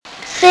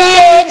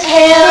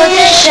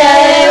Matilda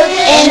Show,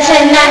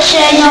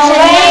 International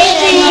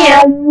Radio.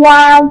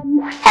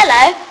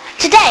 Hello,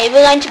 today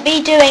we're going to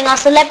be doing our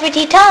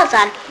celebrity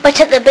Tarzan,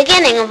 but at the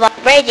beginning of our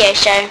radio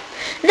show.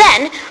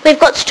 Then we've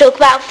got to talk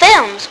about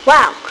films,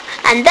 wow.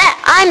 And then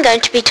I'm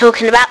going to be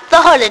talking about The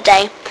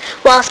Holiday,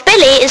 whilst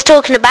Billy is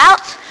talking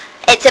about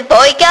It's a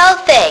Boy-Girl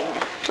Thing.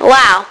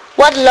 Wow,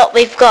 what a lot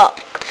we've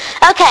got.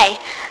 Okay,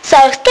 so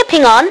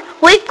skipping on,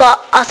 we've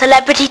got our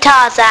celebrity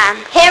Tarzan.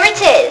 Here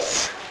it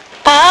is.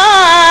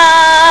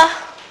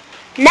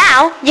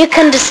 Now you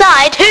can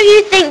decide who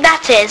you think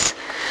that is,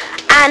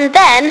 and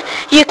then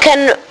you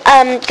can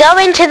go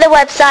into the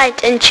website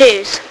and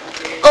choose.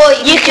 Or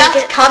you can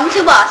just come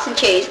to us and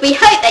choose. We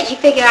hope that you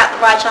figure out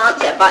the right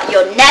answer, but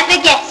you'll never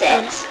guess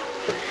it.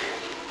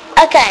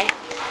 Okay.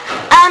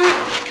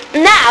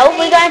 Now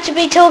we're going to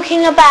be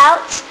talking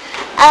about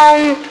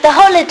The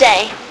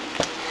Holiday.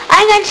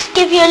 I'm going to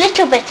give you a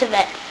little bit of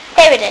it.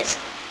 Here it is.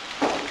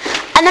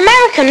 An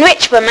American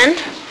rich woman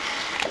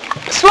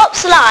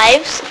swaps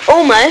lives,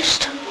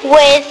 almost,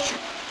 with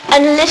a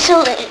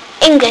little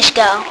English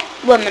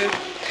woman.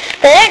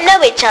 They don't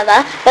know each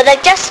other, but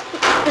they've just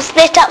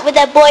split up with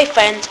their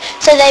boyfriends,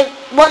 so they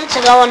want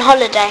to go on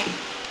holiday.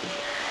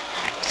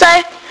 So,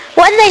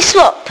 when they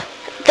swap,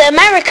 the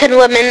American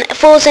woman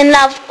falls in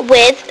love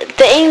with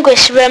the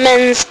English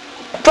woman's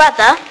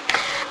brother,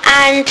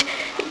 and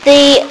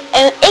the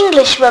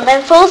English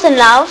woman falls in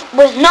love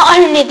with not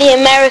only the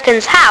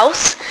American's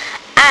house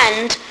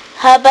and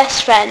her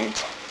best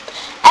friend.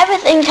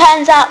 Everything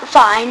turns out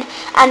fine,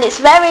 and it's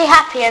very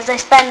happy as they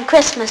spend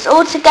Christmas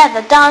all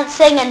together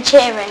dancing and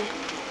cheering.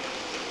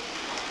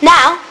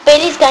 Now,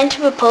 Billy's going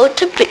to report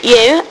to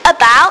you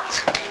about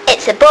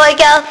It's a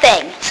Boy-Girl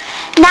Thing.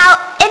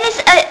 Now, in this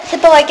It's a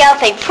Boy-Girl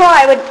Thing, before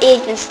I would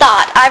even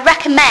start, I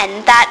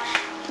recommend that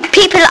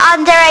people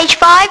under age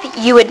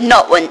 5, you would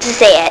not want to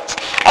see it.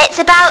 It's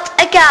about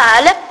a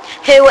girl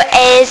who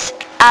is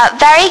a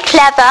very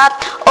clever,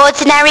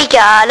 ordinary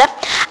girl,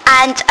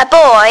 and a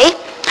boy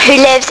who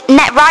lives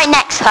right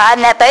next to her,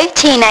 and they're both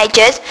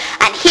teenagers,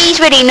 and he's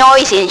really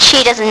noisy and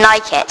she doesn't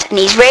like it, and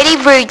he's really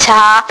rude to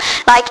her,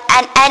 like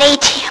any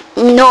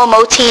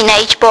normal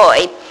teenage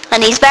boy,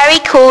 and he's very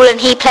cool and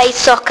he plays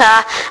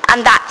soccer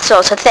and that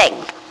sort of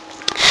thing.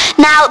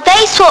 Now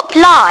they swap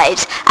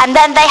lives, and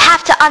then they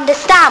have to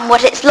understand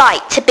what it's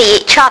like to be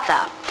each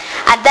other.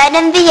 And then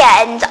in the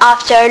end,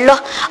 after a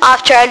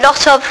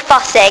lot of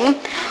fussing,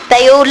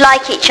 they all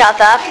like each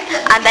other,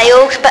 and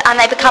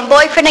they become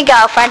boyfriend and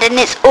girlfriend, and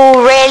it's all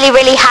really,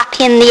 really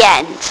happy in the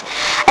end.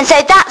 And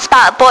so that's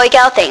about a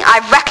boy-girl thing. I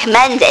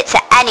recommend it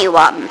to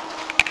anyone.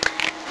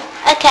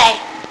 Okay,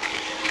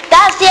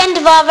 that's the end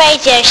of our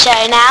radio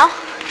show now.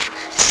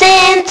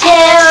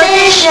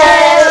 Matilda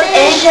Show,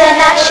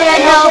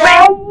 International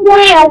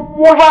Radio.